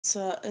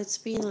So it's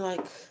been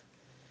like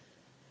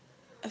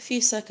a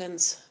few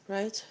seconds,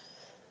 right?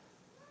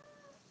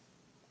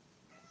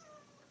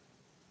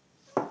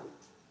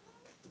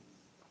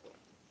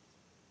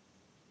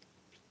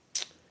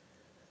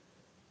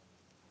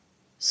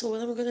 So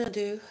what I'm gonna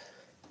do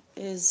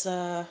is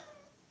oh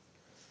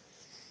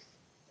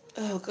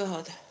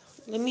god.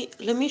 Let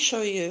me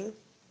show you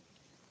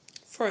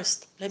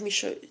first. Let me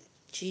show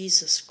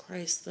Jesus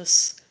Christ,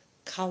 this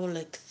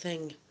cowlick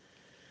thing.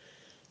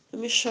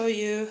 Let me show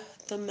you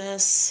the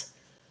mess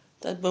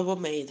that Bubba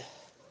made.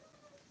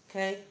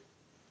 Okay?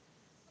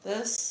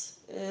 This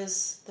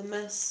is the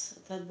mess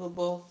that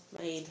Bubba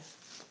made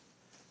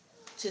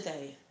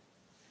today.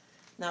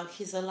 Now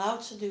he's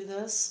allowed to do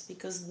this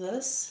because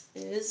this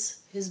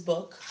is his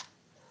book.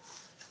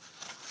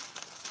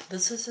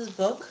 This is his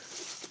book.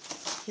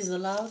 He's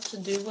allowed to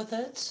do with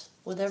it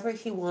whatever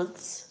he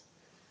wants.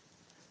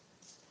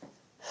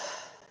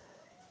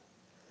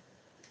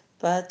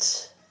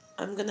 But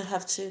I'm gonna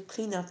have to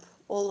clean up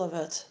all of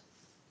it.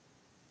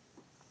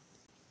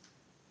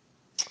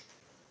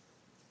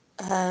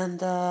 And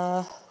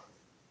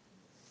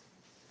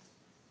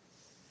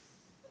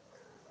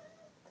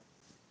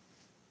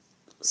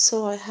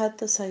so I had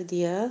this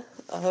idea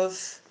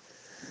of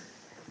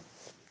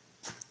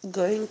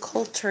going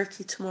cold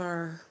turkey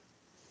tomorrow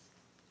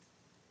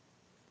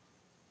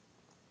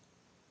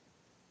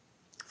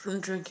from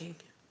drinking.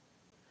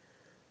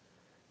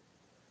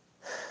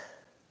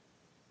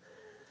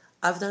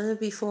 I've done it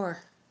before.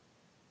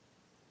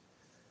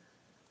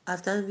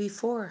 I've done it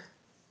before.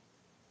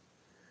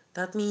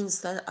 That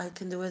means that I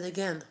can do it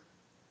again.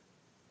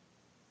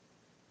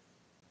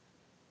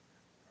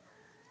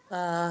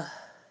 Uh,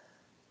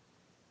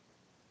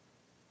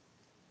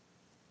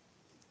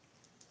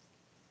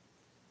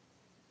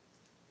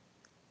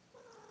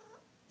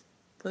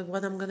 but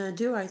what I'm gonna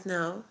do right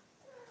now,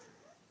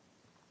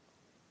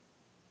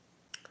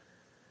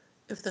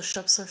 if the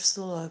shops are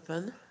still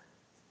open,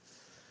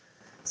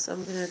 so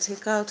I'm gonna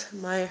take out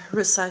my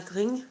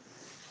recycling.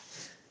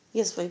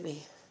 Yes,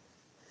 baby.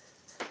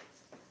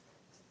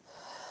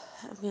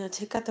 I'm gonna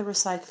take out the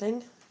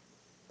recycling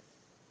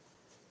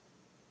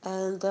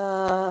and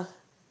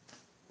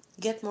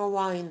get more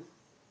wine.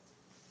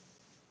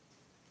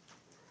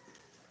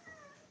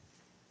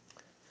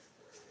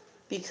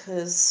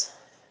 Because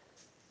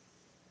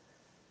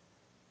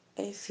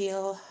I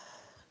feel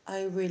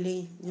I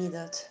really need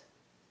it.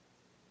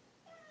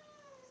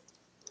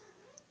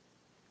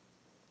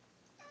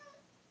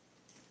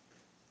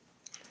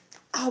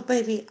 Ow,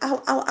 baby.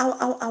 Ow, ow, ow,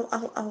 ow, ow,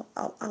 ow, ow,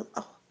 ow, ow,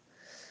 ow.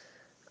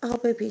 Ow,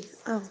 baby.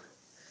 Ow.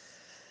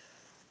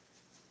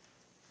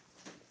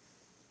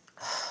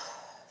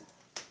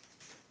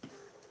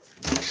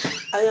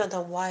 I don't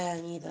know why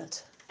I need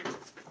it.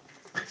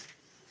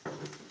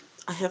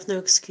 I have no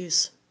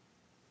excuse.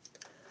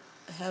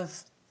 I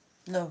have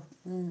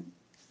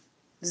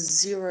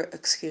zero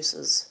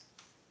excuses.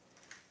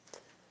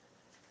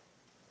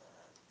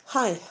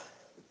 Hi.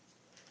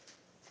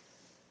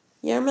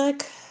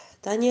 Yermak,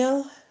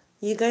 Danielle,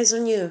 you guys are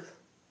new.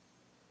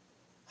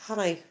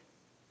 Hi.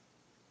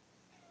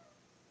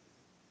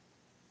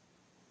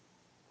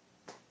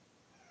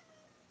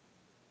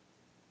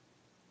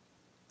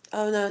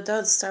 Oh no,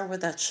 don't start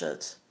with that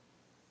shit.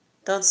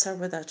 Don't start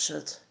with that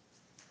shit.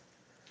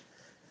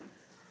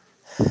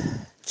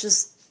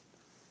 Just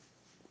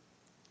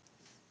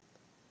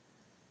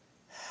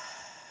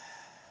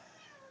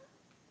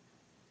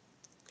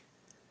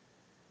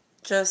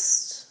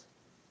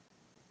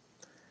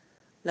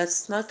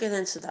let's not get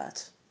into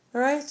that.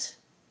 Alright?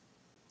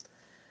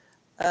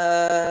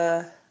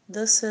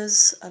 This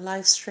is a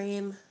live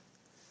stream.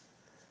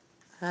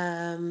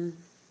 Um,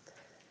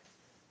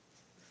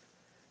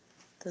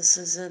 this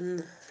is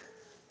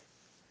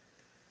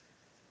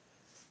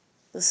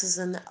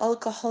an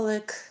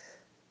alcoholic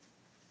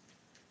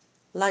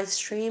live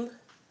stream.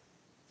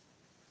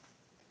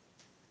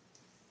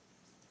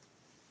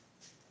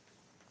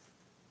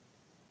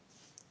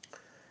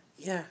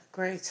 Yeah,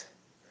 great.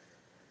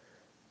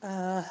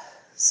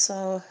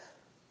 So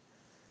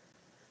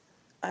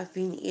I've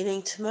been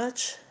eating too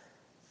much.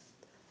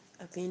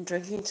 I've been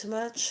drinking too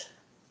much.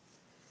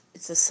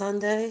 It's a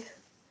Sunday.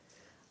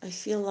 I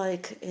feel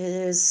like it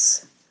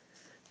is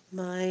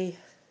my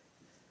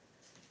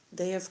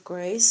day of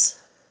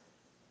grace.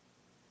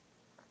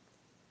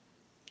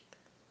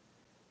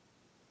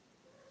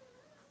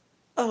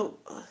 Oh,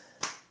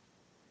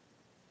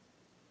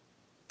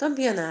 don't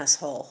be an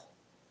asshole.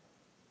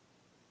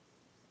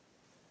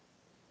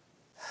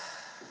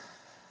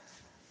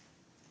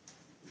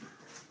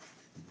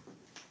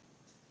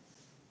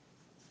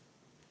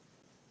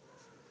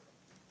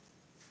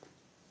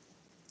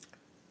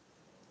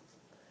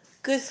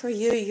 Good for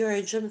you, you're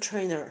a gym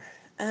trainer.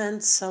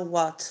 And so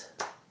what?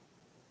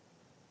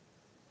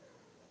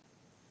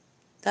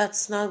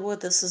 That's not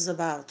what this is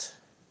about.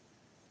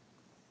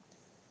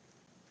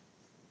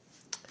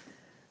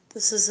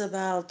 This is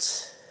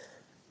about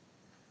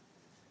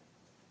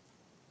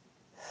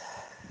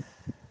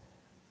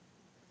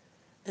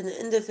an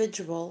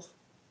individual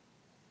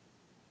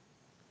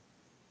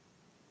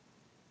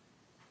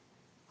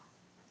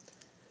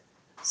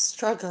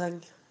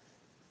struggling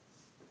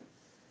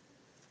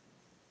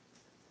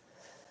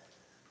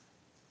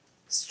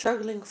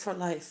for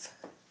life.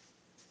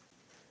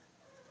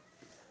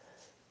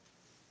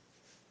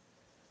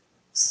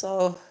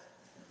 So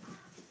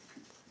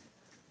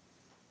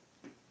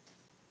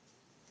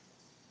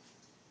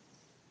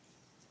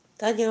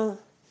Daniel,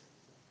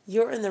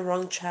 you're in the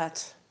wrong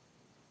chat.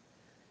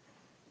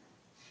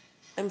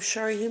 I'm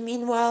sure you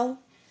mean well.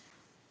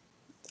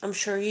 I'm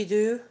sure you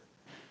do.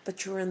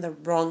 But you're in the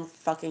wrong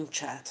fucking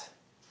chat.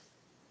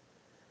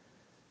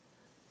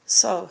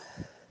 So,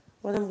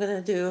 what I'm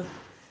gonna do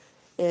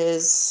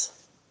is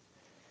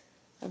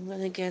I'm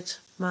gonna get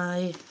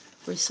my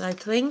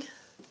recycling.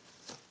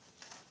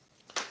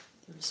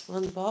 There's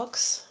one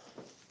box.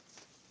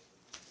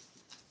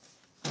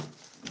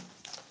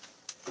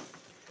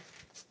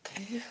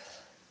 Okay.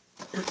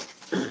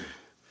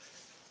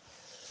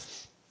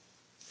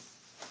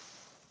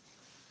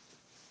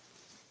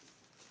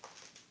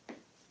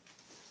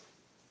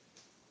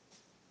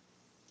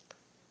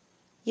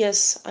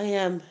 Yes, I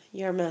am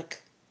Yermak.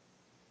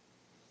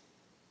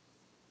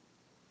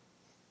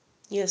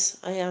 Yes,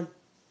 I am.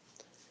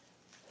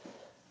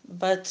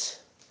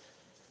 But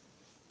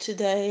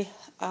today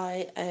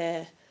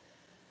I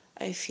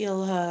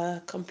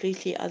feel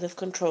completely out of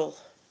control.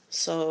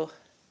 So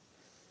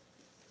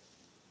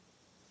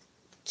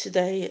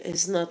today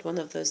is not one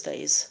of those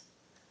days.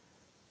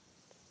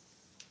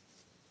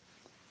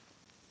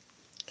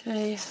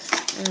 Okay,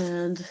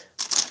 and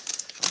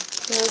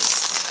this.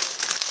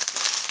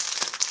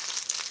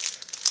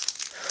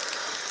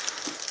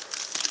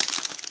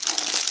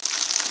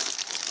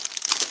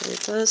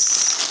 This.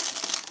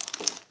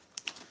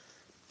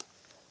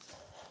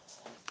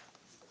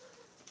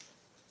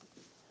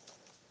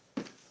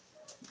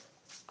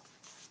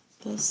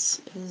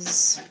 This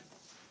is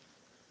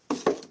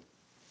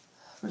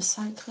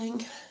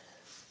recycling,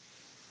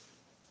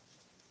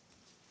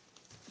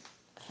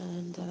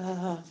 and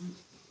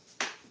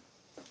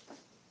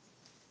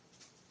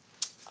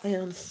I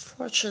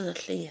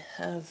unfortunately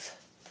have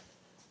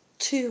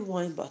 2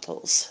 wine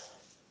bottles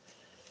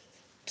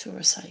to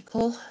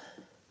recycle.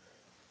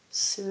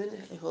 Soon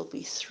it will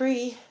be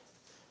 3.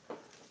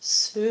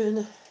 Soon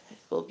it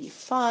will be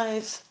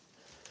 5.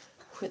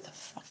 Who the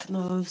fuck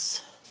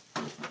knows?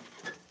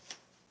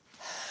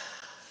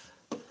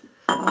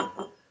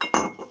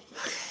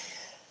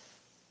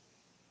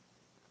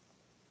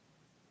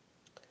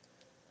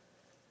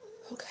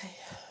 Okay.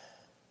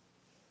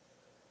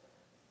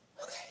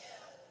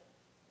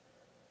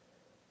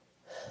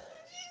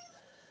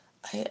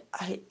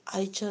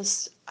 I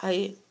just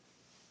I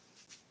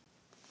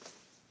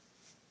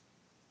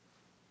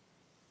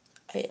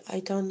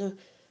don't know.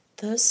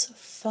 This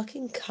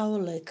fucking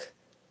cowlick.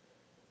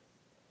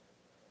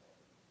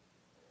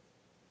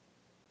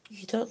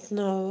 You don't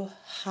know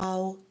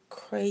how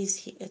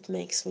crazy it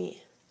makes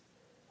me.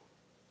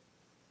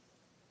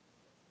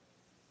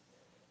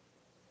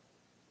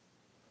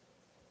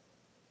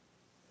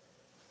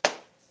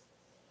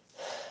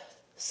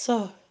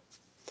 So,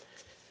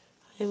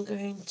 I'm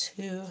going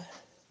to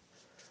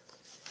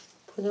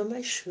put on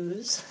my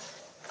shoes.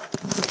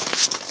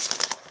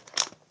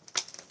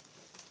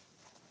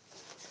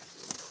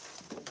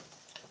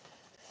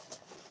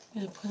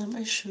 I'm going to put on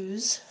my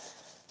shoes.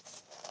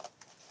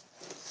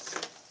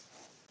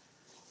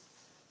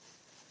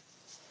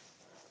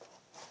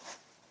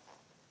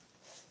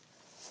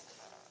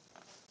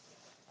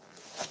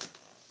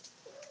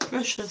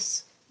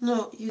 Precious.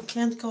 No, you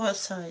can't go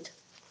outside.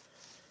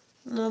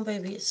 No,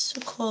 baby, it's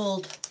too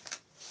cold.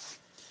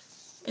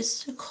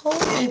 It's too cold,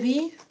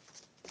 baby.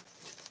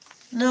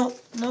 No,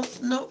 no,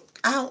 no.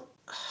 Ow.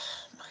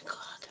 Oh, my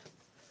God.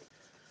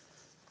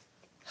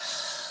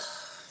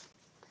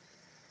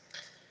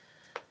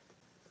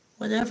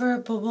 Whenever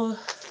Bobo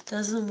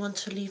doesn't want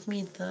to leave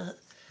me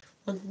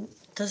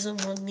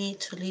doesn't want me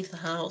to leave the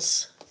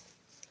house,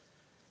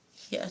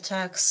 he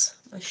attacks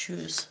my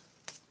shoes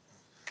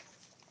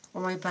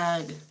or my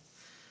bag.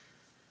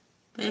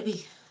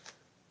 Baby,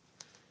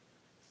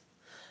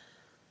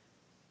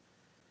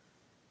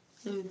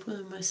 let me put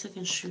on my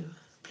second shoe,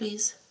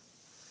 please.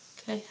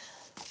 Okay.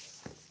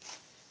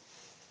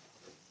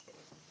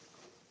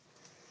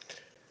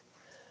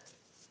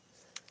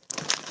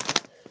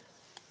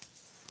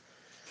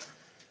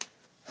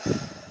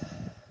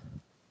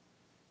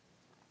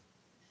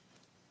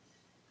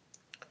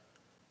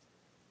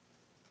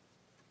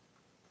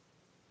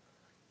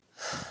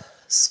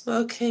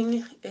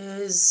 Smoking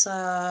is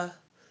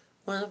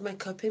one of my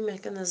coping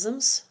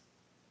mechanisms.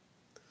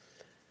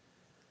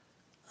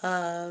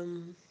 I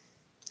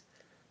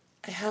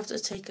have to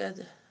take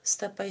it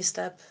step by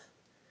step.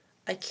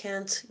 I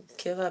can't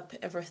give up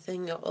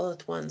everything all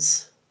at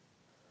once.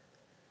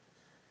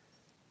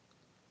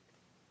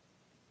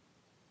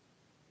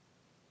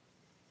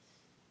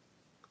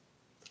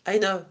 I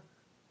know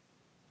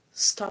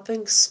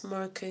stopping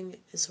smoking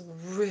is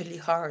really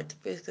hard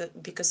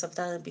because I've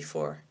done it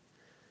before.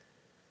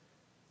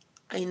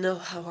 I know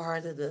how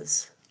hard it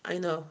is. I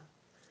know.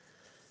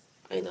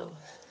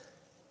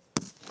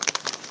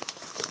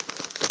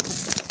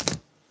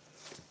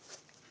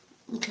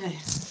 Okay.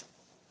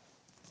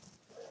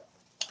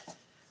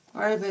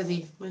 Alright,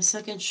 baby. My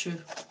second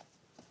shoe.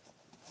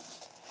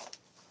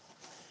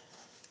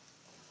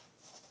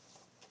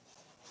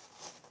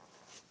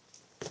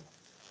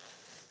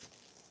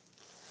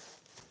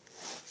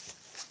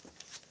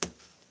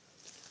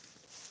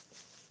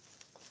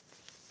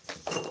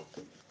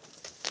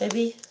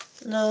 Baby,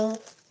 no.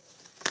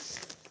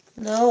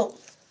 No.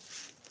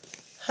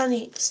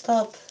 Honey,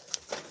 stop.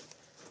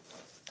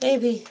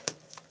 Baby.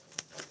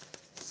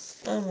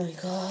 Oh my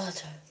god.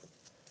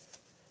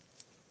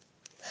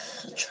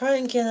 Try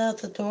and get out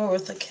the door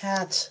with a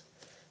cat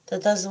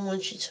that doesn't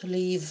want you to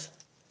leave.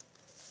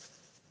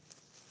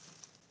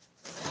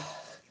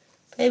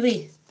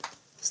 Baby,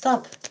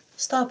 stop.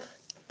 Stop.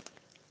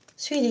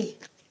 Sweetie.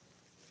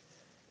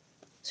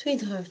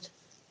 Sweetheart.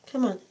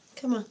 Come on.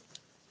 Come on.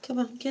 Come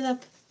on. Get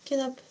up. Get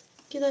up.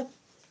 Get up.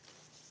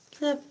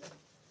 Get up.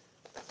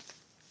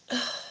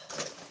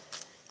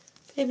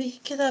 Baby,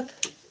 get up.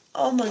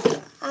 Oh my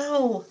god.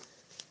 Ow.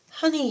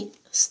 Honey,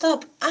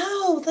 stop.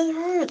 Ow, that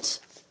hurt.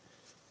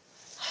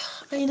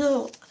 I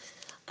know.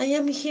 I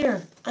am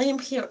here. I am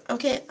here.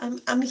 Okay,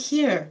 I'm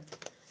here.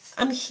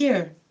 I'm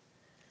here.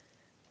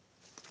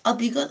 I'll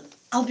be gone.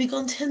 I'll be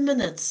gone 10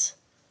 minutes.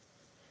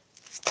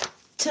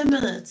 10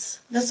 minutes.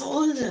 That's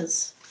all it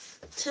is.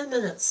 10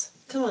 minutes.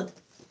 Come on.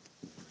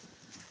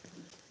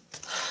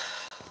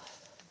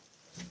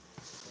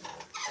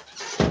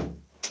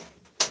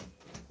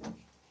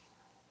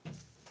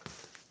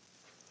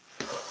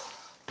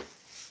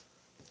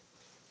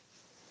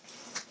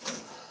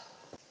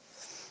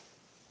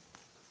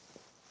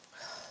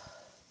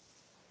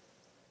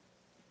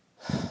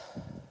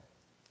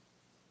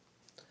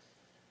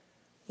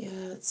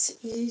 Yeah, it's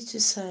easy to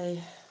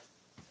say,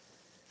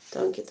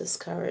 don't get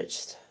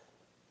discouraged.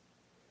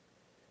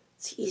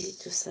 It's easy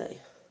to say.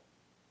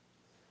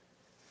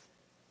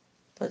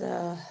 But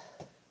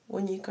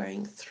when you're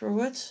going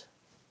through it,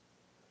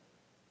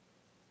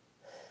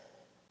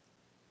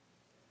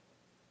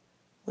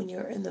 when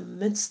you're in the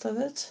midst of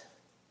it,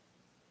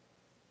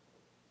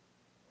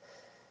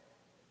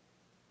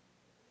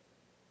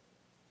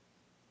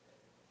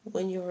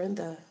 when you're in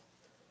the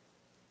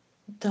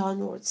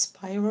downward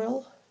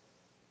spiral,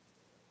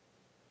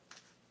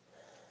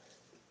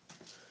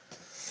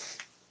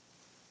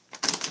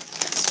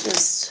 it's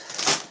just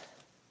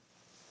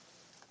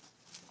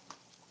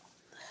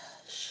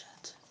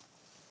shit.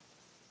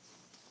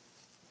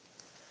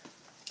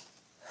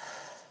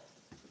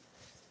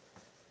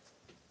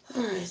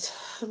 Alright,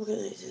 I'm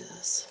gonna do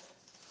this.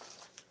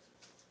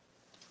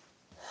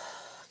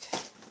 Okay.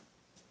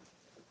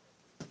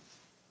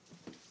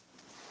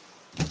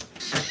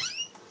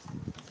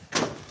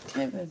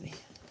 Okay, baby.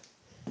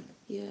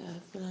 Yeah,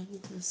 but I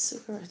need a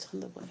cigarette on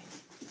the way.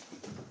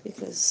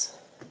 Because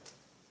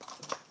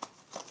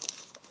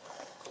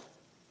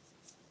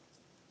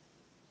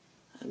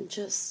I'm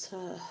just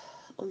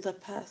on the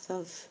path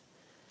of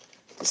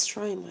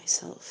destroying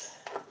myself.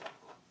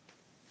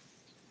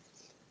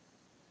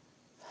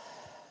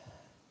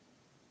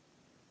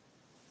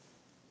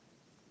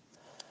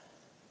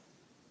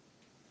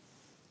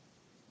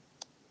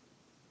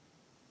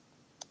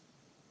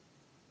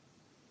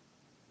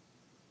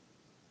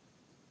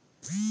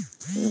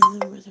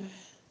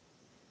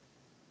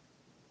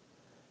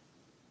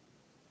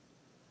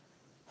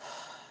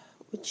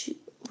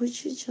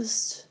 Would you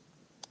just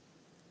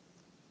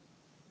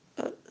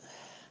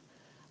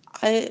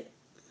I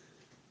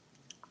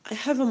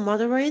have a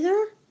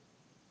moderator?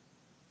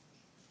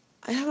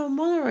 I have a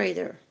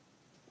moderator.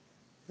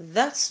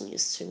 That's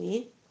news to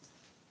me.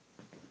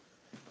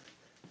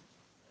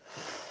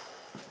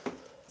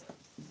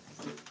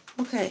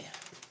 Okay,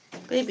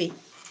 baby,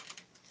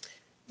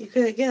 you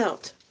gotta get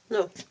out.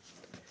 No,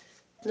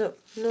 no,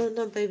 no,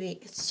 no, baby.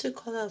 It's too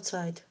cold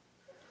outside.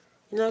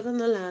 You're not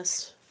gonna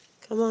last.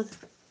 Come on.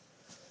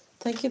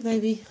 Thank you,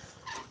 baby.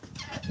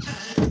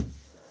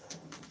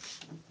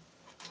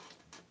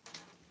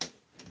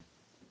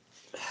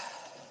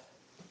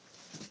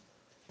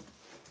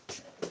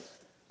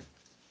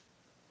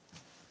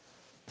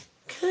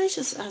 Can I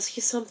just ask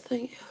you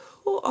something?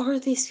 Who are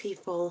these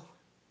people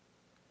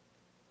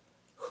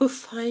who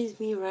find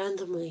me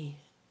randomly?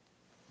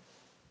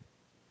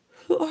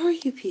 Who are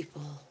you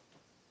people?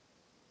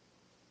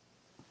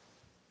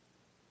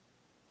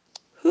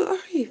 Who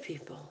are you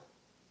people?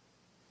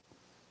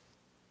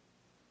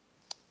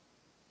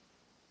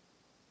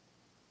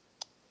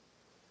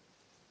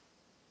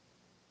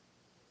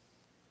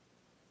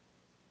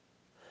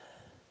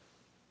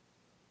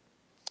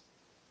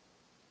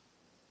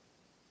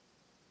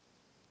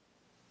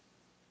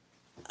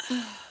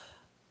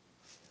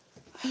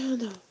 I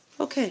don't know.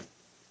 Okay,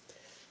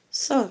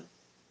 so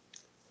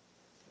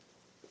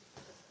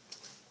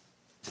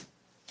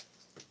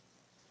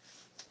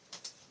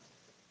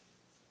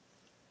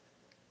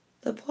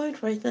the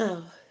point right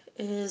now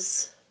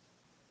is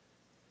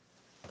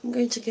I'm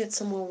going to get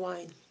some more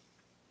wine.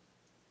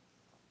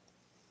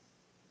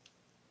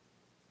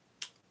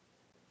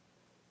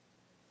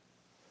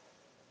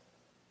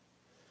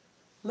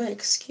 My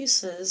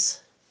excuse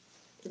is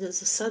it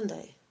is a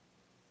Sunday.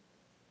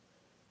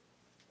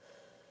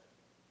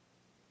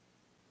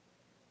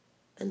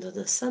 And on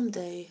a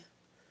Sunday,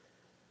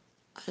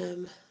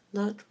 I'm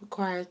not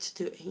required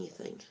to do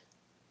anything.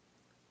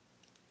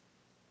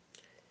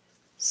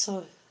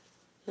 So,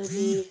 let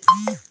me...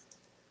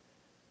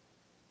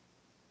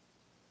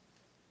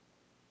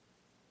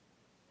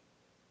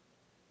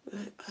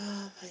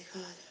 Oh my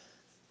God.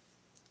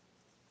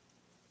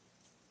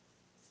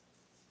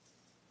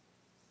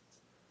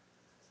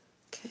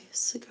 Okay,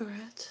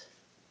 cigarette.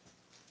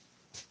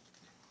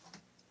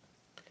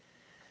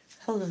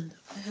 Hold on,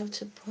 I have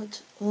to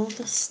put all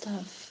the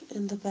stuff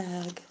in the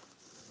bag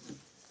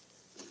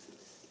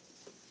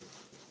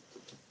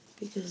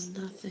because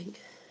nothing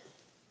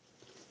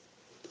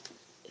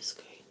is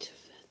going to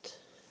fit.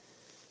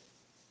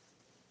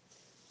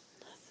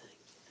 Nothing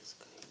is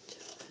going to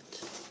fit.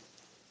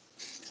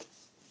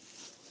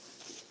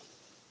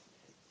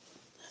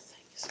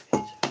 Nothing is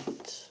going to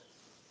fit.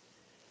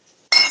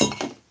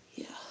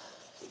 Yeah,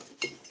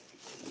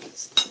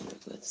 that's not a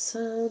good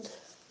sound.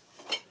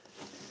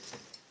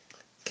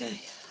 Okay,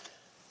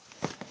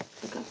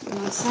 I got my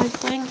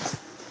recycling.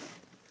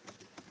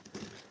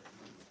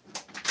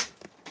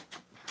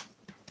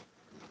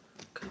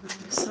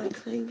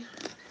 Recycling.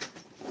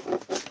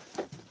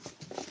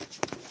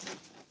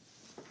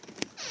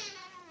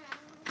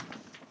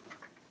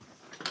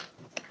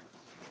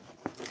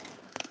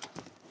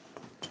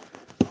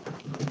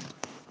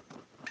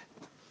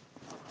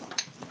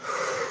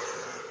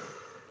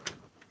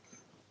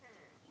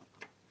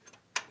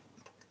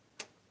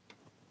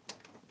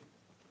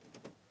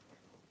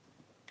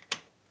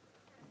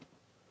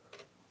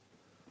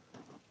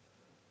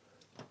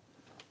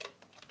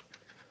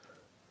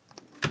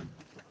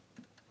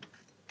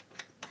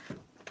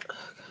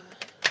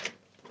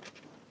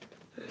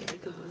 There you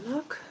go,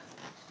 look.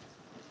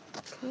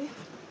 Okay.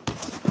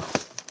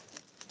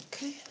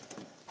 Okay.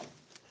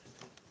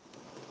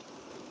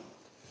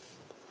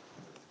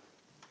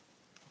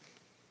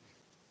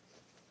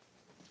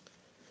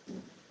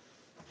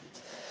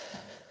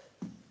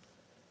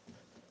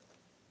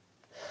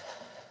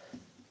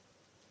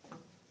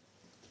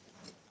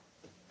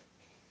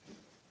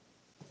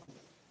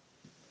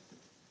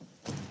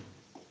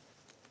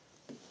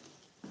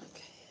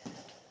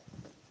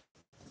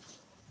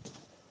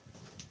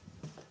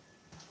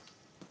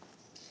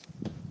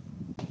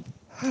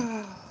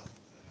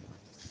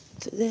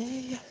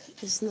 Today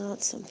is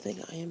not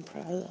something I am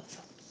proud of.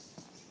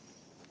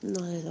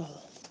 Not at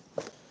all.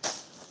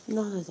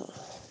 Not at all.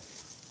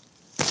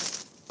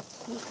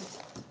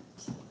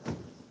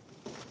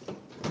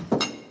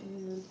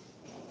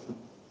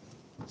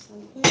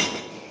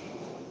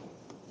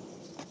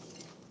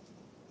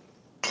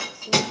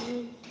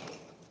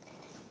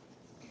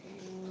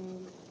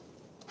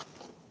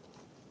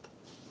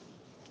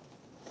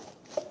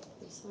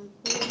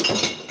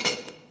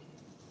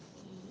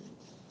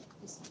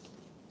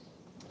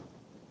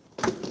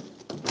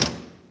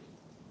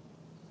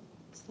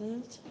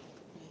 Right.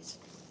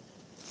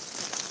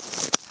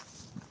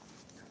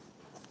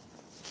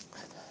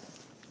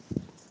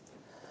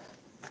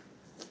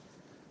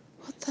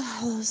 What the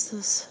hell is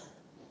this?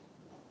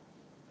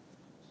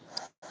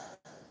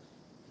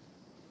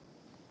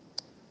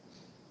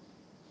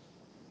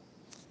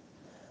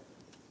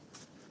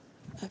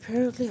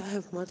 Apparently I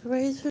have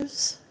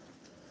moderators.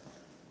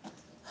 I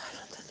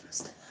don't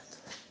understand.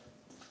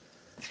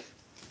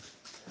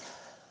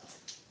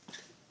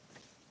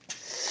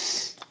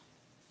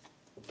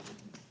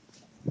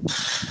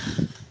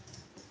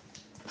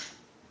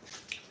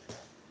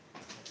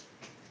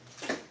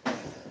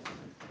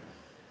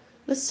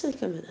 Let's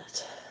take a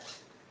minute.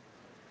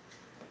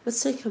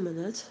 Let's take a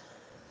minute.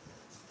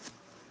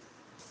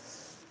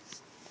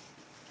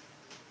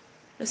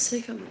 Let's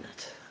take a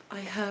minute. I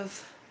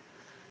have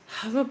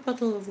a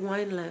bottle of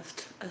wine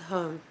left at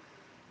home.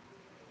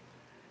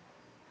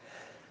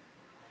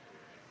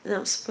 And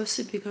I'm supposed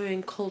to be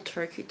going cold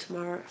turkey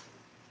tomorrow.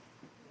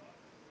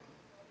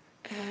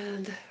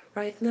 And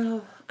right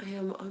now I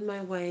am on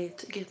my way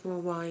to get more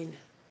wine.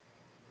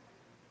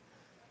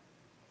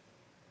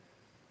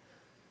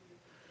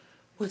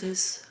 What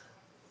is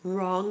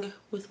wrong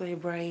with my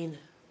brain?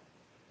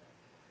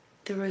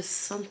 There is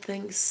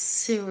something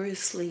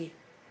seriously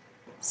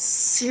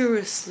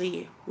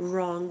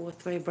wrong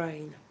with my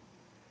brain.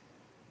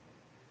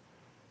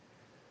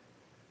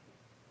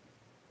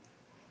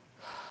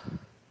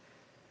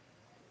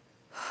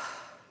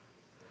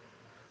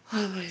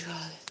 Oh my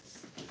God.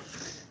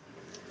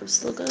 I'm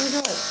still gonna do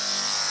it.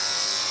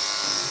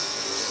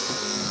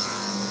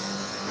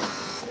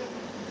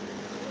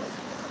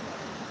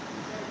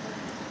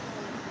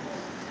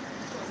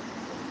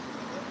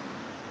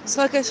 It's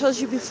like I told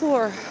you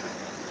before,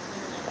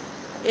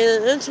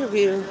 in an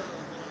interview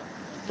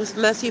with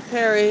Matthew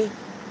Perry,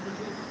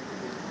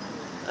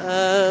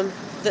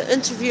 the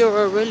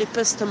interviewer really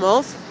pissed him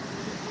off.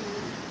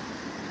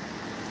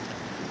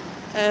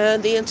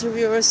 And the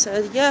interviewer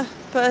said, yeah,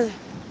 but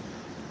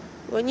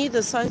when you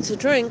decide to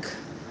drink,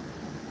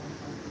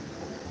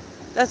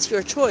 that's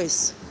your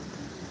choice.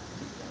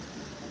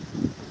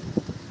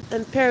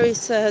 And Perry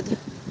said,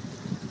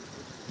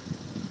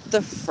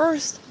 the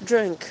first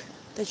drink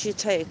that you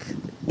take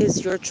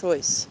is your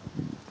choice.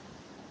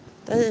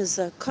 That is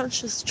a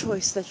conscious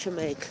choice that you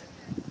make.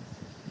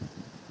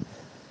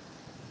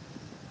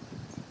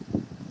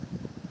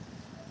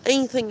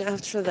 Anything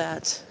after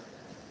that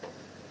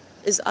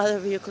is out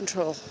of your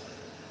control.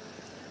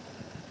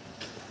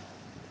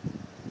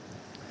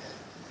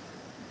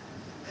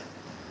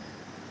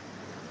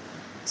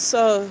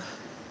 So,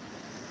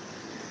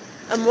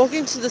 I'm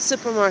walking to the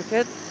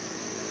supermarket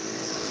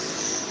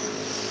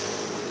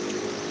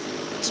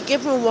to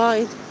get my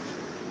wine.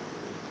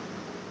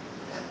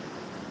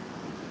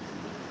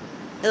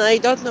 And I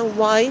don't know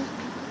why.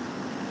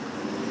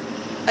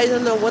 I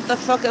don't know what the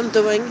fuck I'm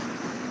doing.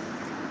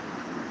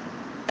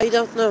 I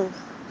don't know.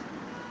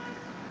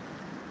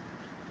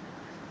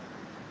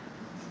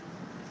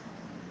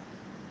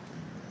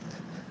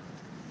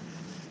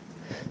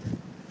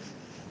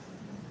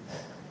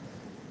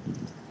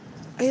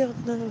 I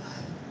don't know.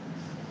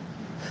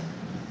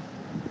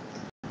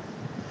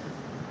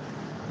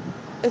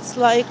 It's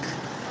like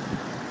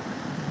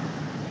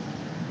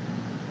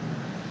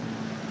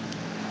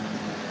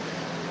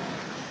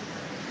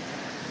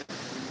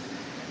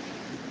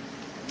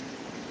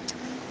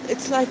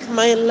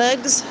my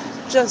legs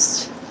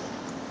just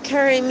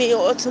carry me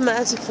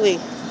automatically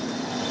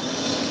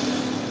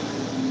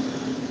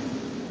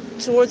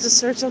towards a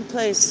certain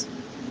place.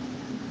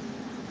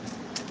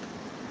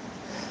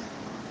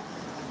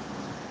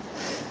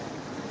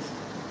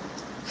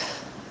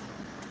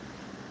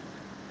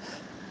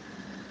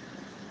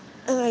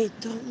 And I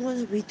don't want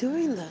to be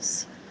doing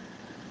this.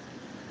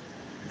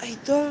 I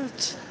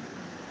don't.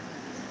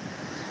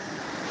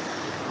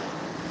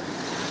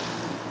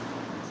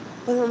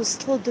 But I'm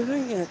still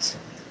doing it.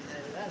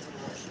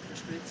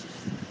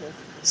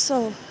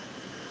 So,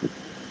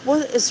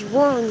 what is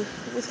wrong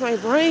with my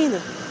brain?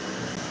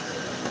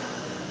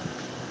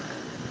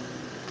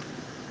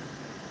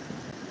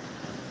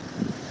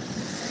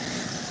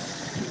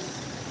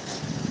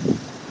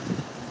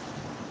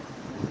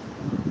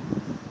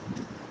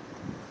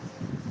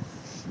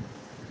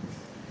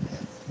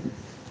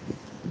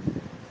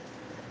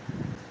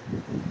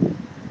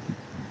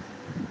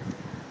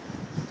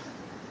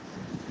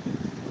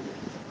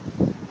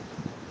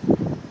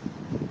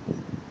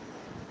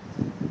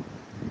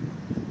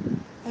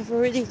 I've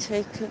already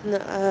taken,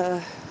 I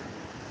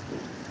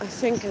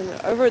think, an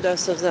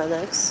overdose of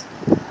Xanax.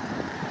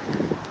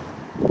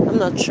 I'm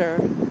not sure.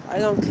 I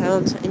don't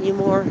count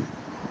anymore.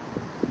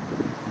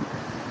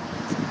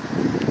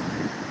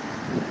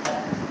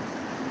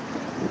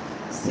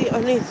 It's the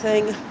only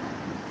thing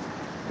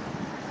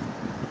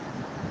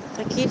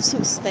that keeps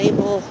me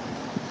stable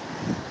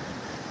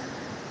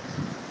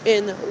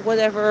in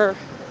whatever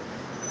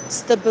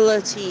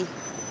stability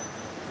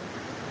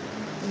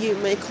you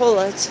may call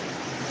it.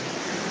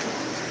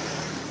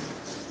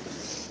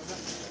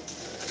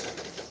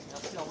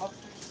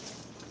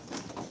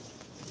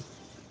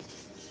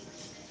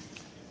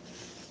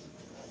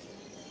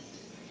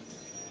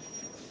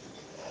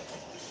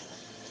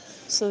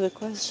 So the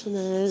question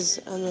is,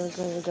 am I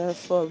going to go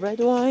for red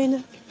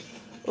wine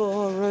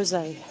or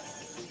rosé?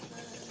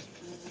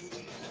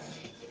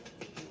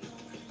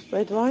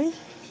 Red wine?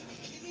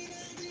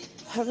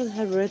 Haven't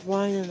had red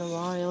wine in a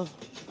while.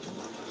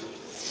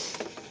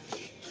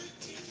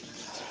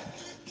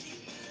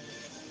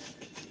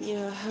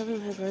 Yeah, I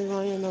haven't had red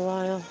wine in a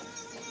while.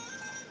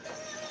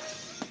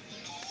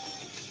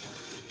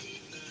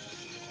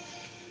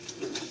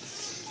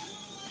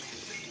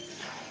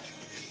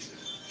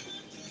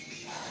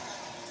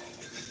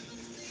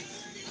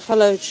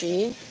 Hello,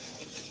 G.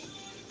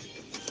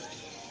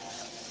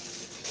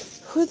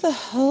 Who the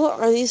hell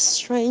are these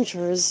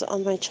strangers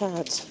on my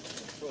chat?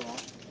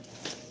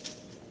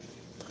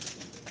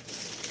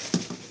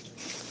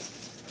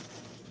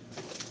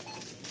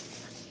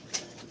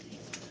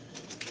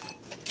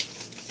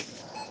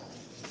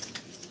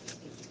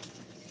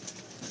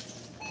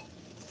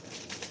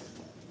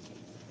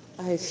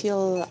 I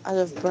feel out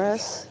of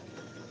breath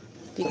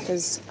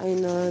because I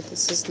know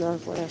this is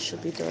not what I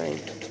should be doing.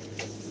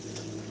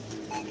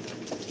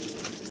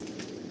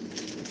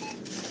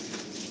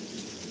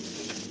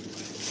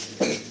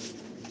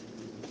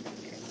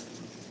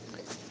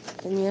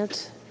 And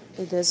yet,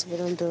 it is what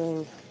I'm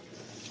doing.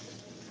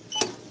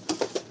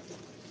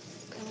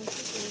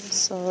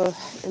 So,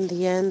 in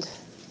the end,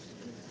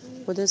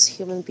 what is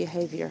human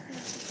behavior?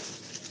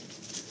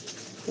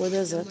 What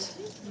is it?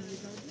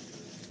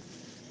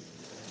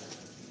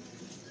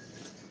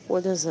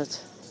 What is it?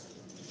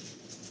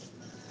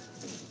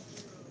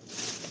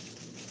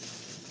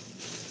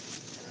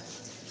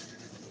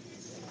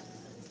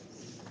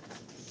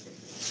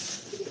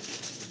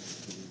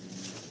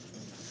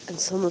 And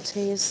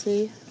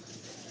simultaneously,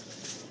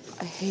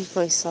 I hate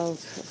myself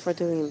for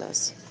doing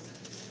this.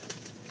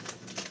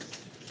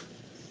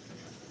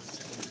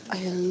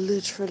 I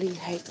literally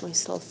hate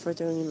myself for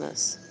doing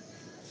this.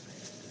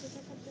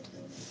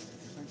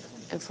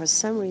 And for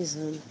some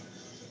reason,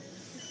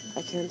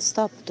 I can't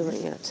stop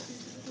doing it.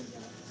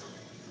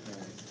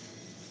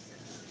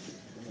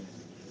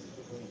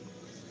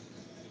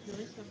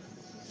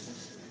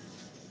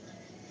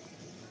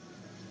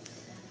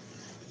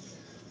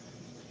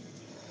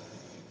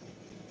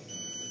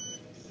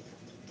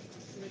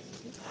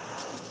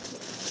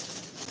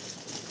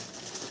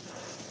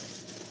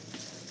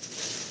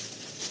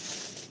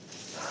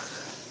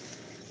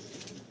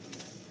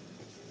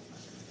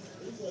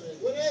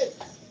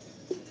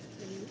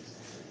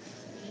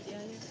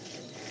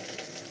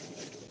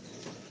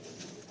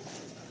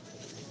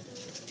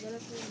 There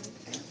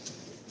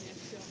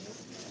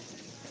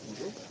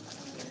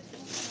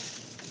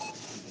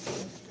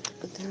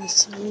are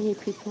so many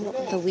people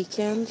on the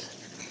weekend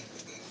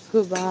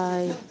who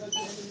buy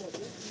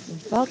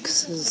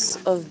boxes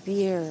of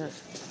beer.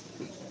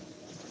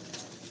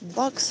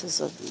 Boxes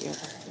of beer.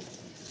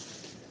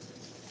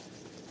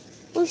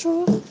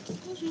 Bonjour.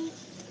 Bonjour.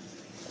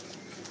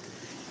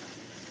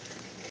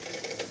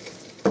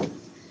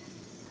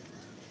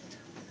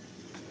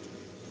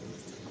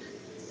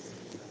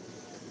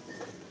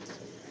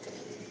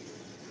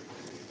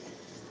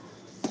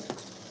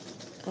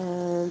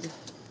 And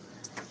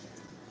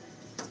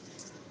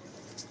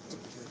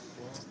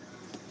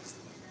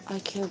I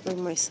can't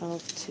bring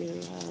myself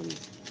to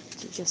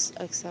just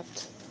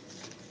accept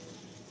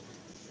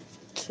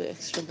 2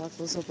 extra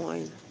bottles of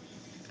wine.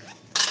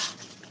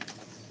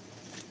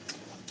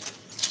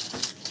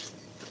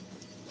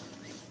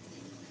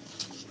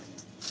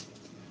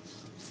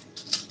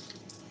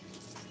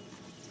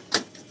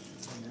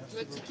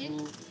 Votre ticket?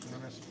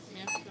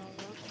 Merci, au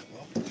revoir.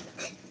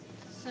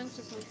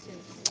 5,76.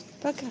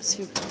 Pas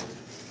cassé.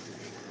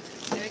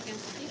 Avec un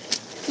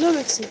ticket? Non,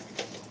 merci.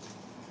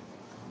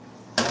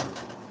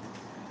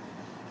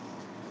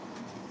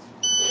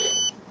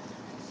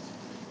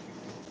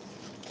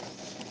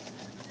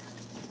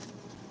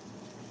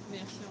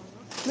 Merci, au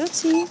revoir.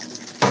 Merci. Au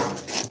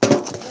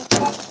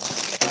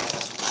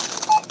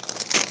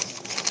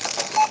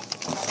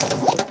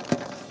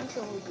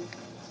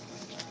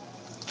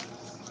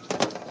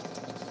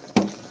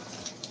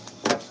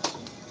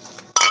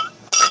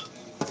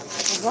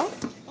revoir.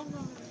 Au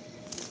revoir.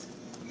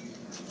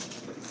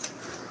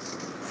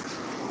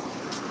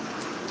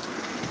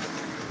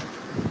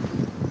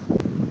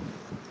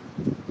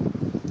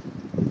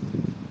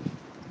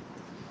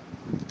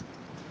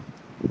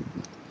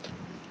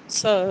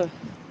 So,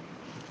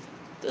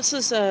 this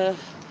is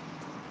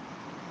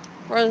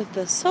where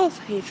the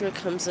self-hatred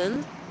comes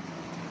in.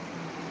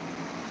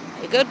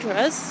 I got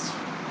dressed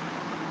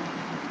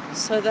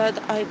so that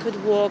I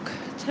could walk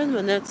 10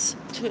 minutes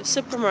to a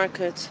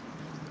supermarket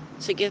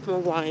to get more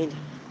wine.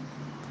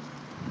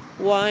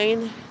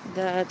 Wine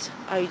that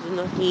I do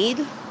not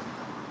need.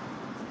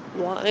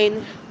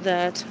 Wine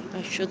that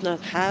I should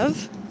not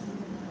have.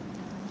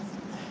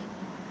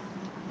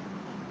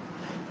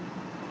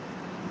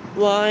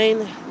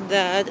 Wine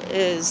that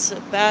is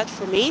bad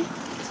for me.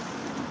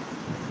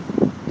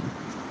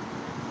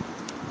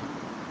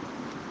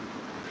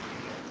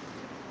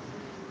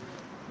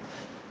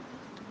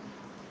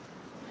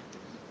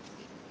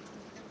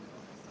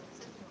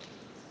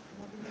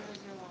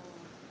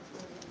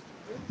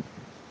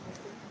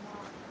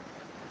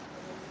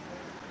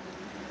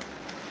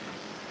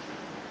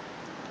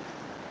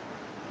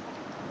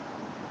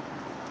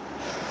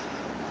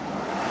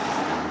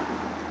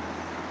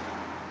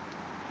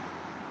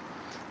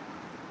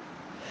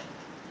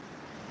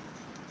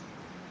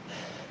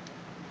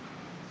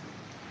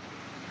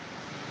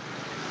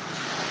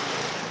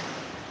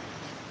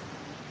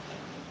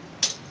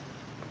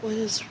 What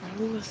is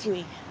wrong with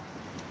me?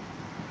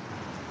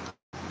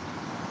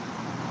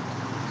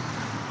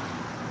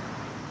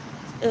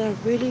 And I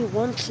really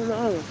want to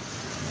know.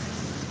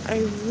 I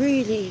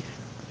really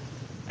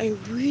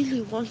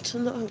want to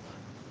know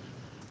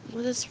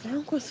what is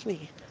wrong with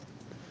me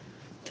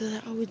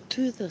that I would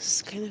do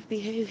this kind of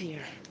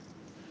behavior.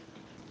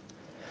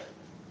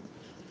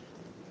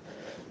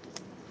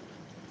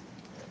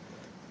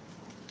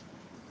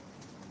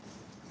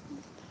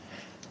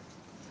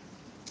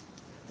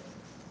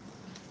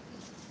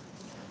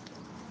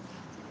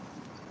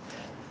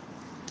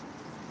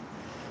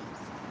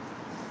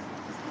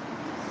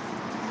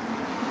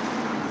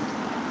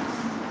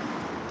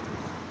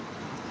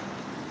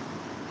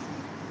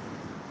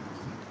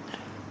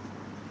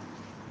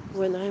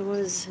 When I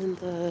was in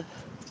the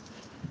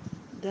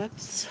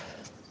depths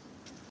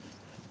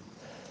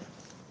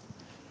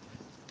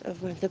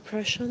of my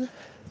depression,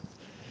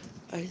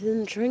 I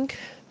didn't drink,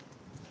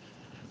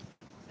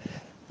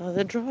 not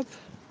a drop.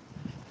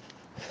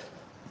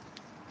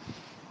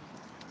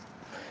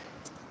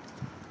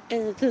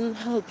 And it didn't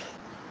help.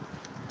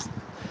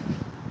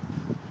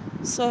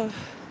 So,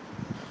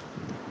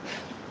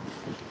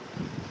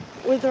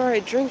 whether I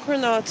drink or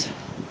not,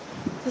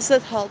 does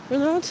it help or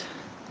not?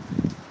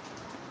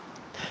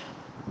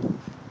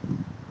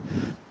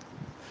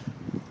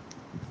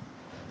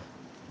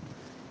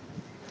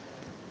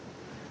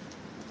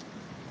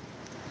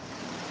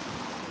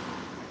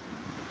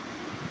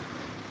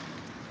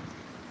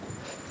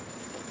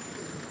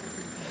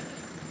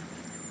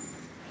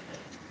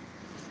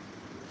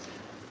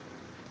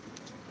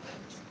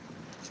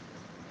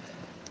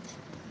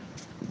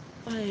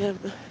 I am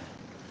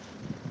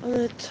on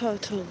a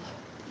total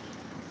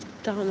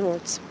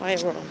downward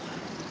spiral.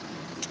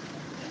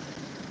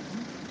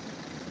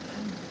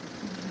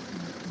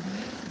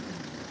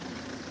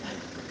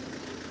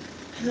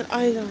 And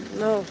I don't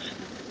know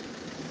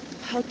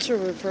how to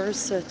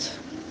reverse it.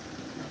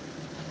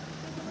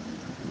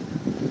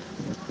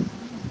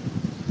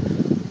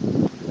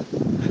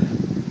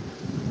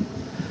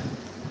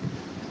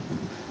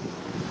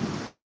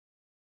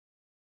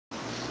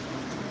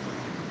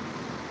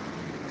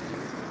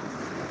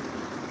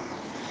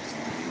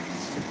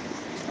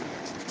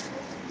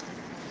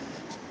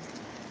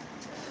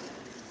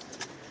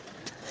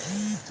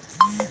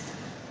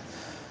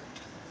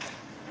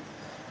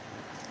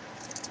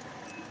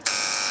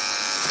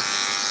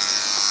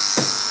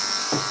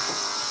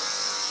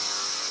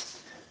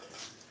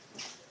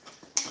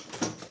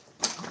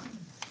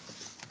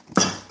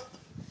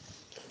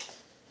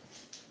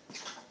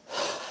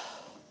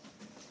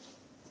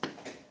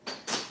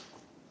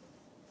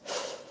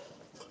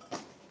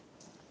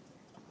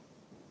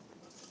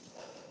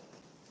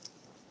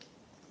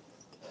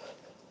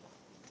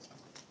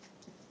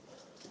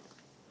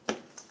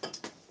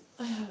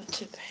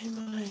 to pay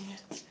my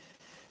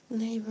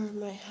neighbor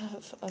my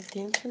half of the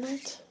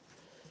internet.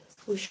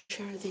 We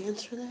share the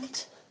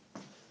internet.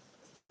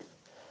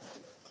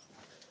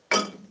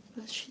 But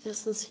she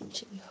doesn't seem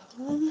to be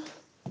home.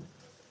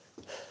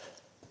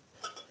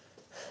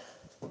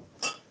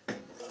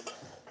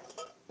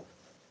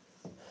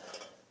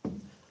 Oh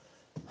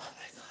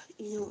my god,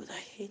 you know what I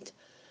hate?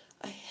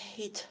 I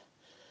hate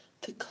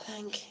the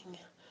clanking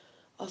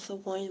of the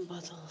wine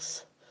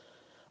bottles,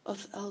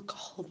 of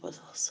alcohol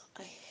bottles.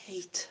 I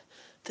hate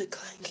the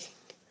clanking.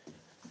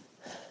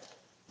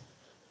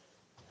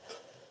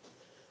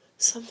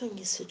 Something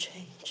needs to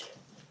change.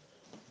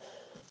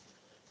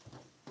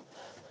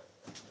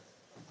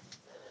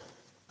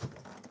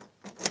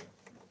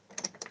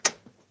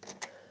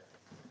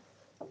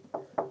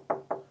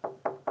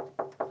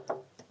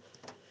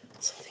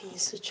 Something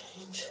needs to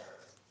change.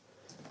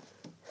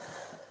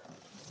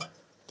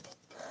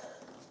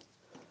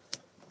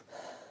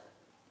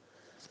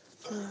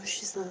 No,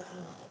 she's not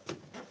home.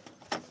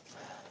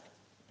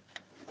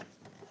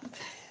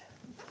 Okay.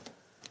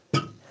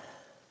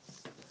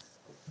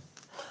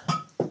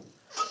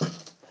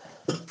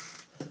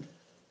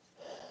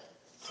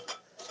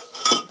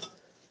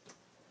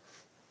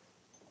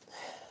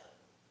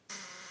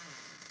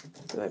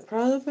 Am I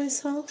proud of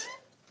myself?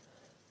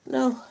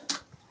 No.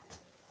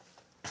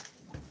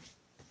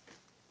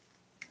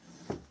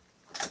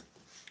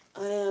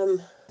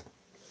 I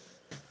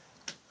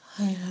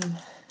am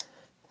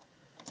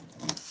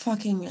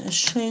fucking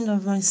ashamed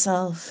of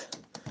myself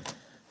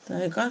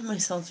that I got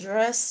myself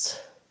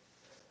dressed.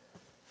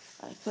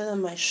 I put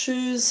on my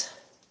shoes.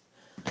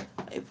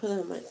 I put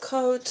on my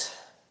coat.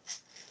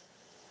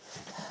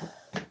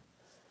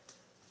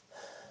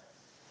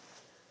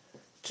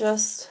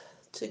 Just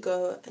to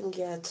go and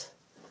get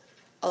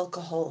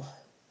alcohol.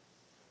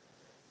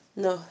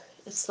 No,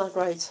 it's not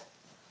right.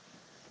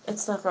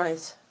 It's not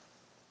right.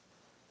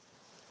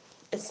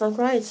 It's not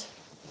right.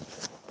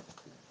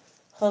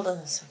 Hold on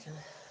a second.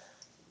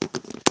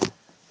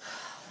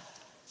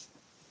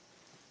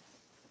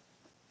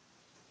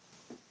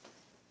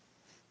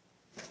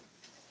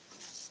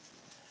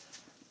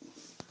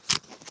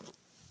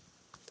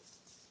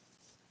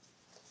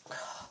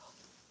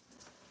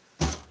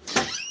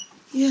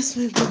 Yes,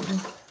 my baby.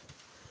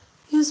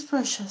 Yes,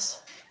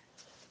 precious.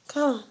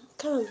 Come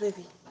on,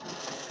 baby.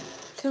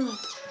 Come on.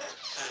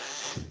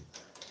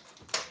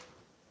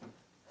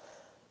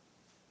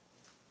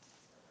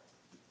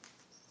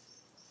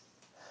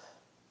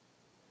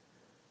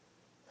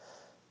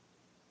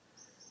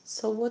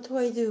 So what do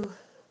I do?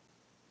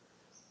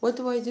 What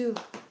do I do?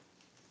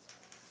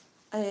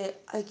 I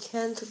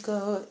can't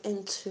go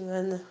into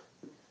an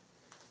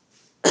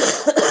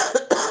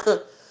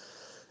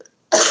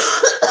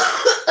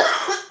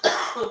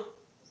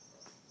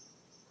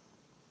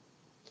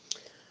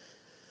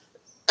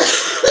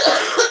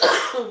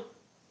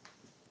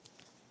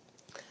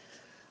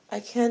I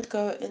can't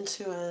go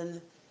into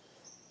an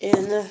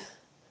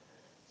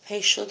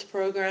inpatient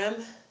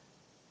program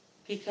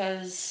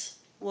because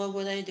what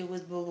would I do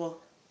with Bobo?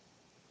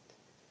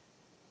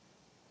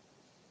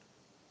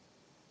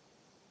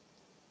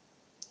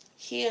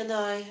 He and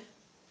I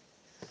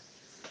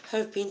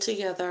have been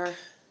together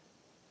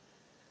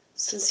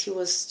since he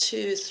was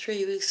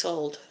 3 weeks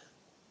old.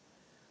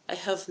 I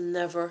have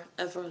never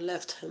ever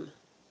left him.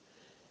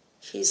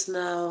 He's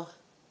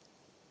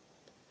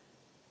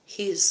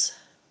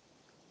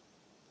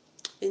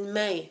in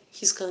May,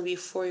 he's gonna be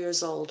 4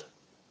 years old.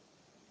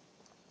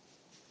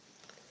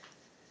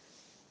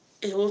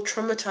 It will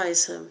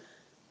traumatize him.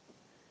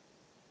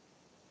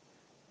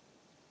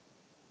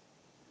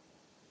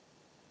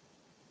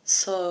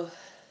 So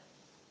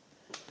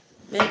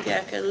maybe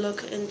I can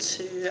look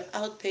into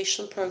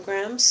outpatient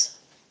programs.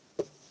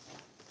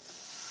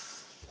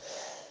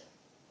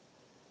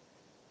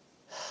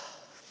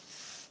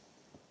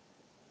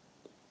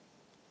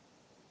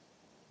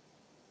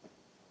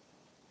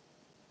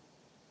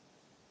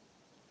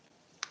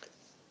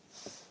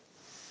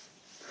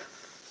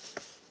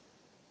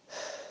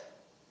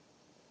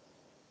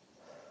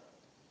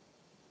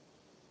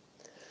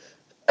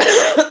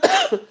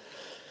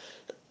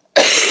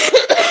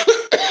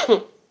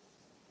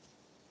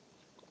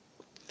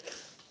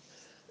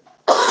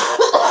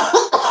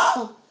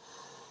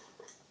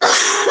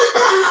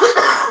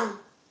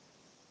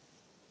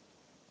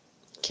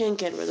 Can't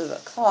get rid of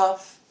a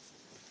cough.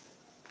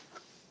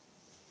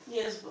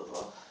 Yes,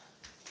 Bobo.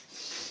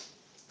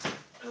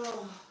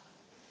 Oh.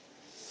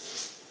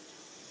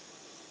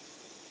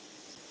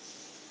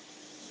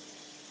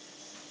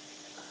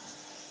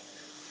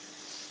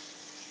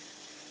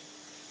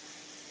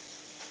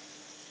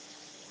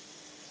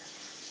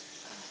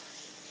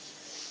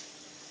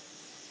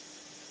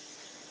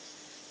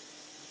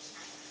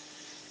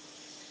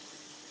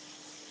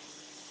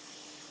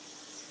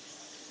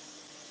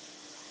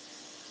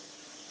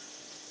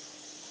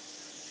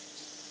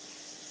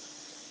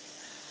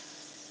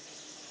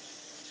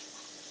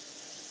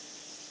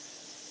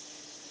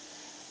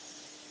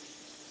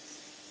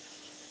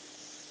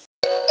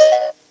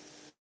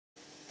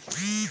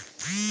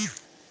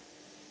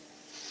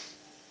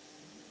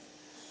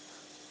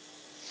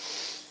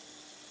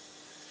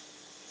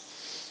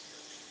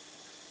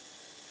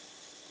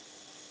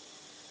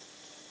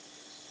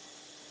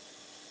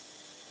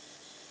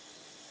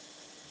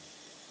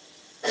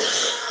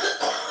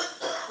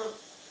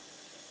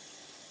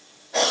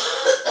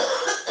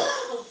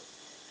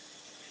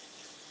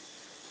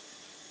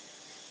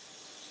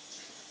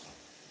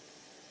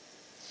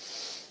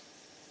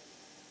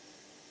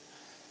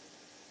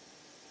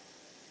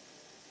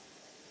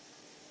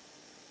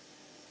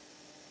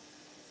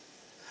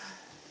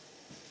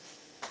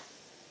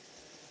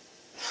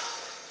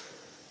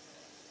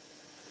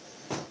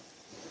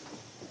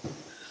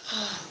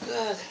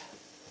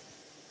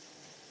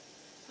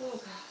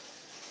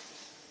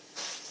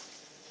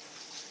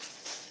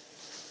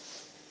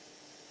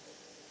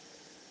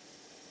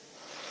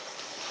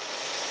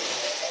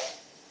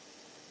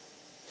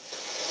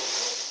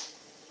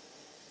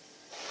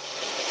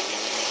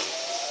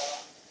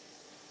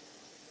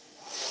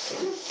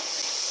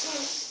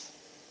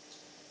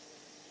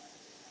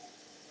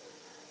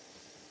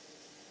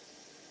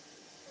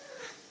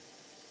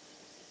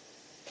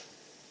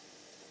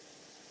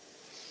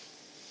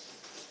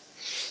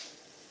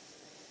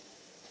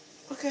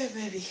 Okay,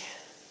 baby.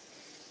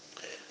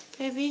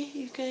 Baby,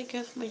 you're gonna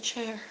give my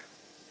chair.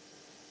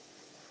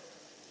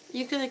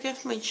 You're gonna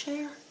give my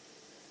chair.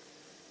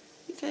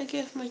 You're gonna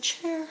give my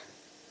chair.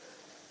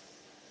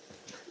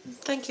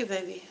 Thank you,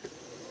 baby.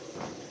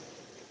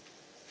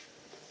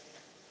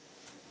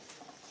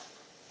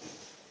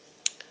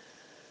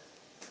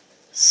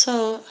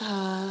 So,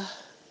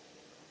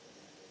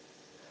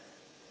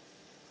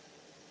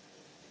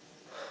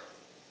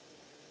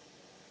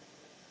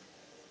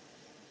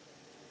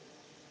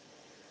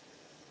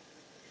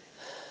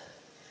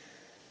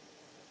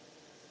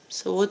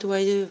 so what do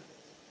I do?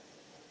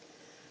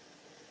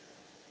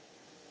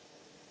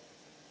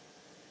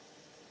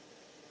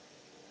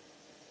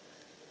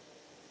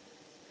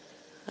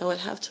 I would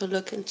have to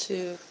look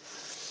into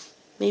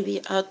maybe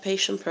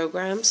outpatient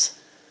programs.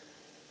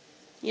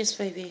 Yes,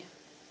 baby.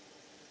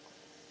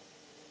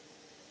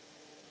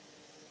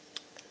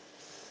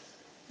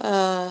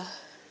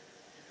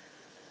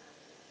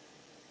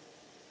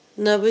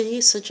 Nobody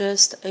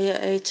suggests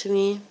AA to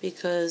me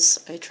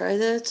because I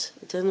tried it.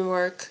 It didn't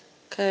work.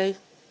 Okay,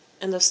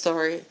 end of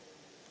story.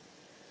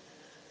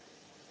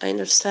 I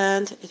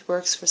understand it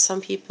works for some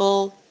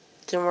people.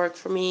 It didn't work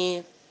for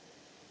me.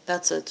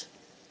 That's it.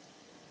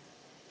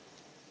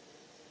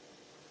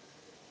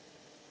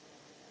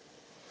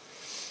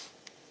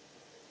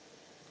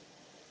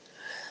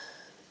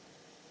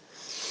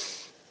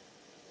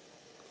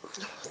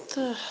 What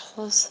the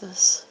hell is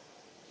this?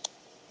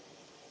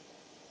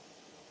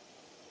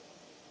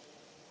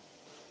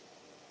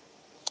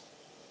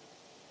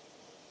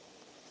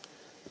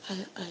 I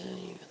don't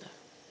even know.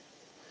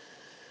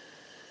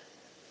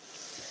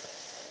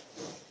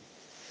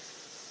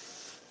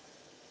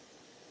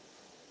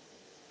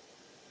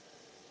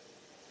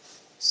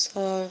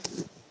 So,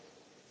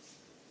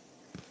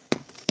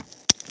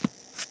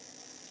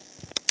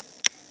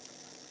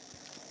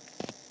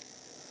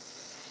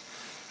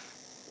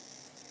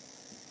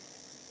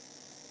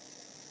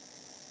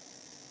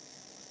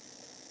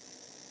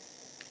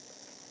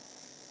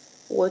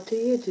 what do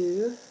you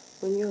do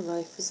when your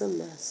life is a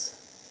mess?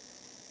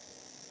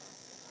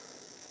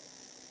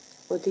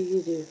 What do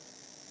you do?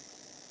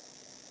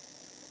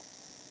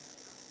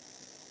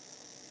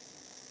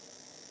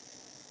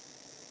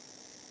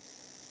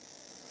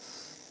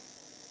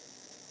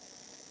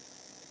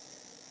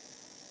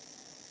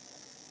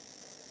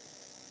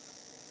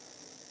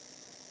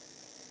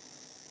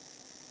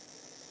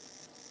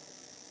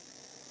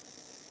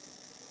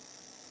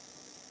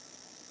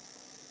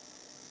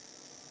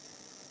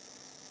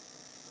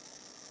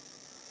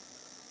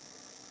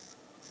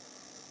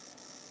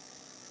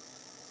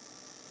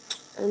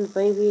 And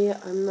maybe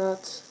I'm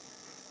not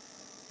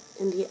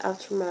in the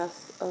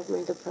aftermath of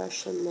my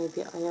depression.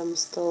 Maybe I am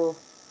still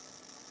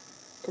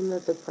in the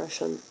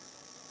depression.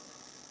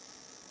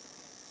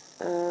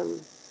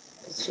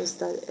 It's just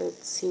that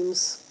it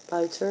seems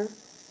lighter.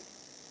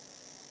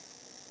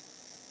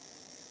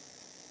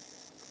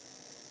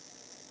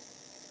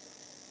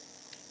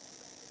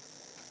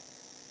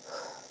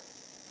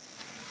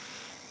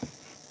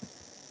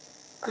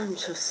 I'm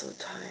just so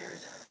tired.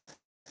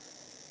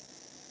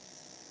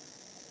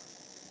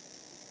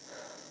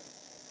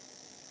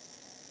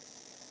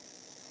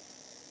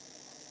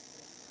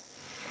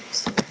 I'm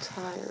so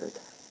tired.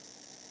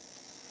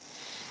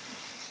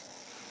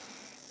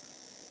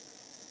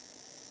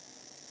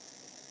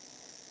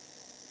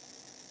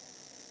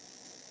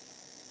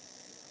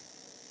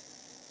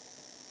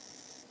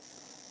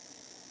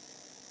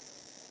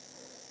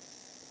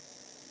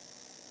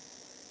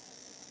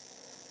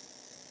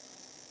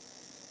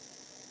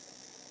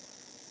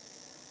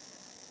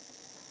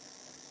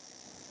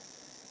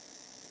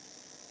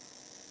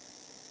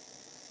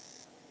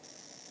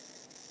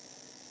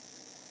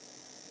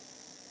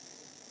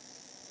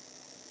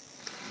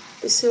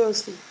 I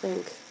seriously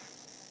think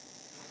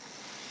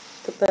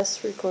the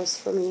best recourse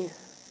for me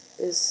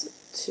is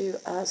to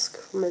ask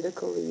for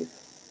medical leave.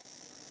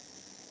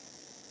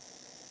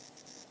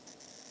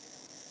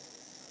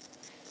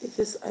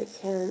 Because I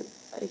can't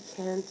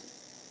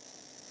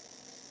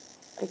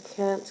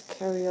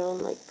carry on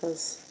like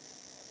this.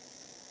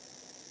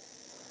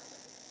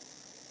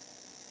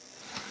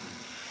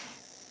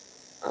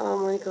 Oh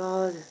my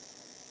god.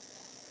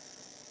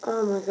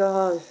 Oh my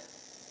god.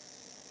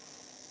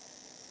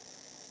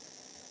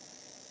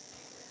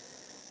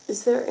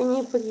 Is there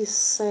anybody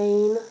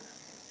sane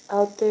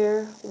out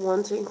there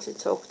wanting to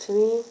talk to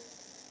me?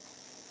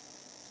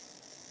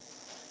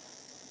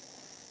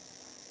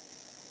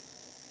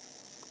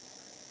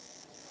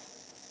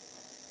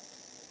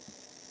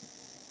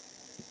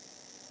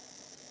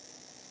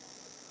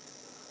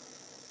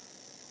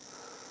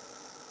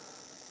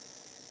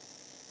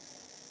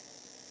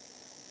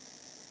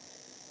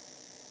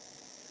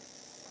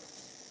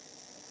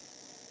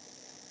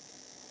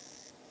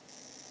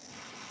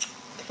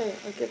 Okay,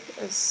 I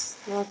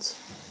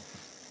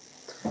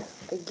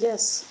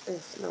guess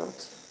if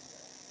not,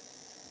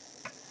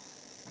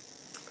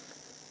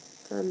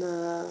 then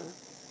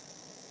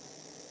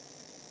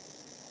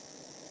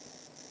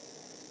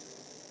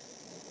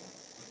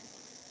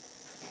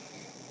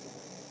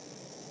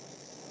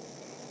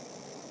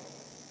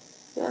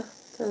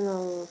and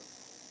I'll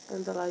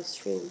end the live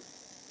stream.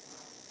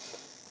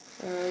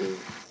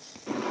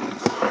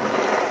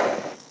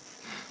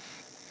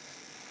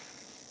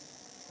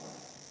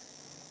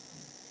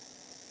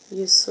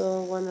 You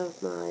saw one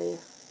of my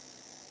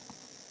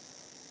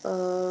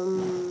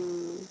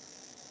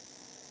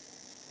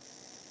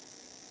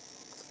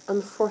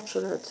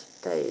unfortunate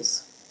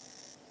days.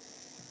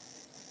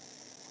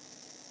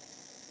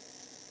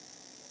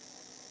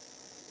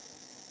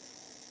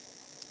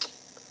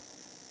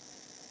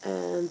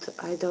 And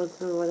I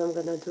don't know what I'm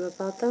gonna do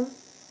about them.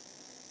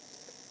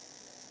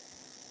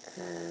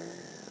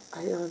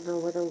 I don't know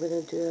what I'm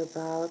gonna do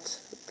about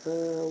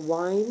the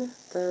wine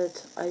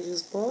that I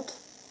just bought.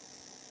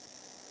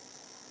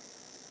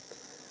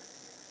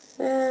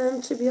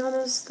 And to be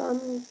honest,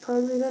 I'm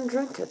probably gonna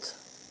drink it.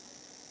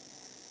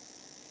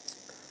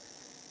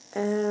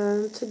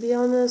 And to be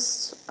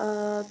honest,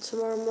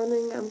 tomorrow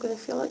morning I'm gonna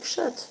feel like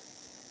shit.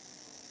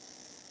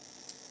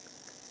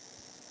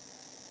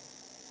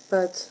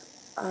 But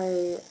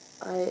I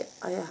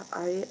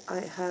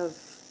have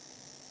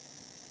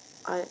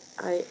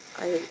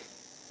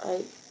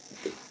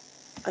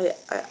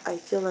I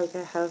feel like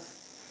I have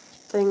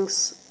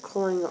things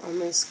crawling on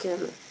my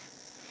skin,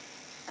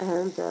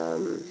 and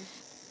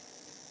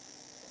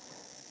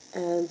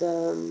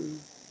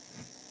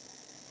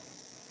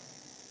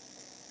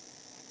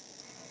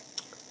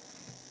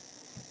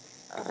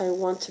I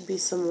want to be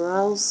somewhere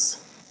else,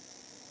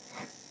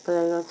 but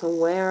I don't know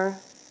where.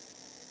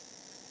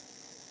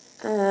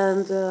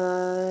 And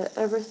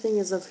everything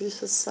is a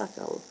vicious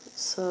cycle.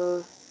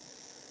 So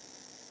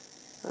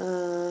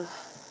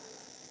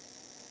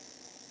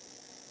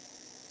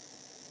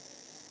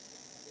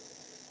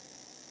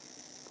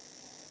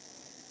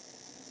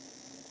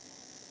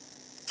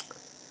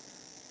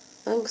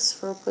thanks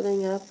for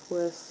putting up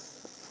with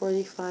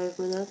 45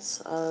 minutes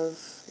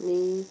of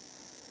me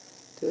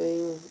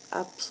doing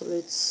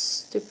absolute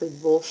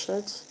stupid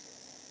bullshit.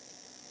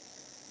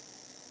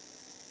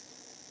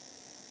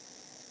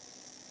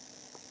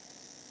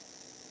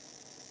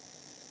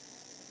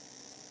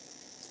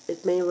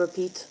 It may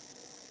repeat.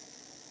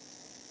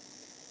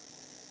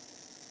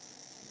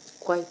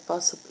 Quite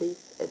possibly,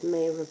 it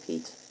may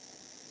repeat.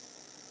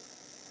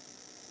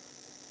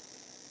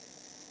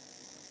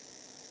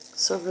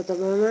 So for the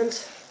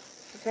moment,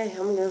 okay,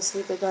 I'm gonna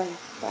say goodbye.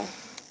 Bye.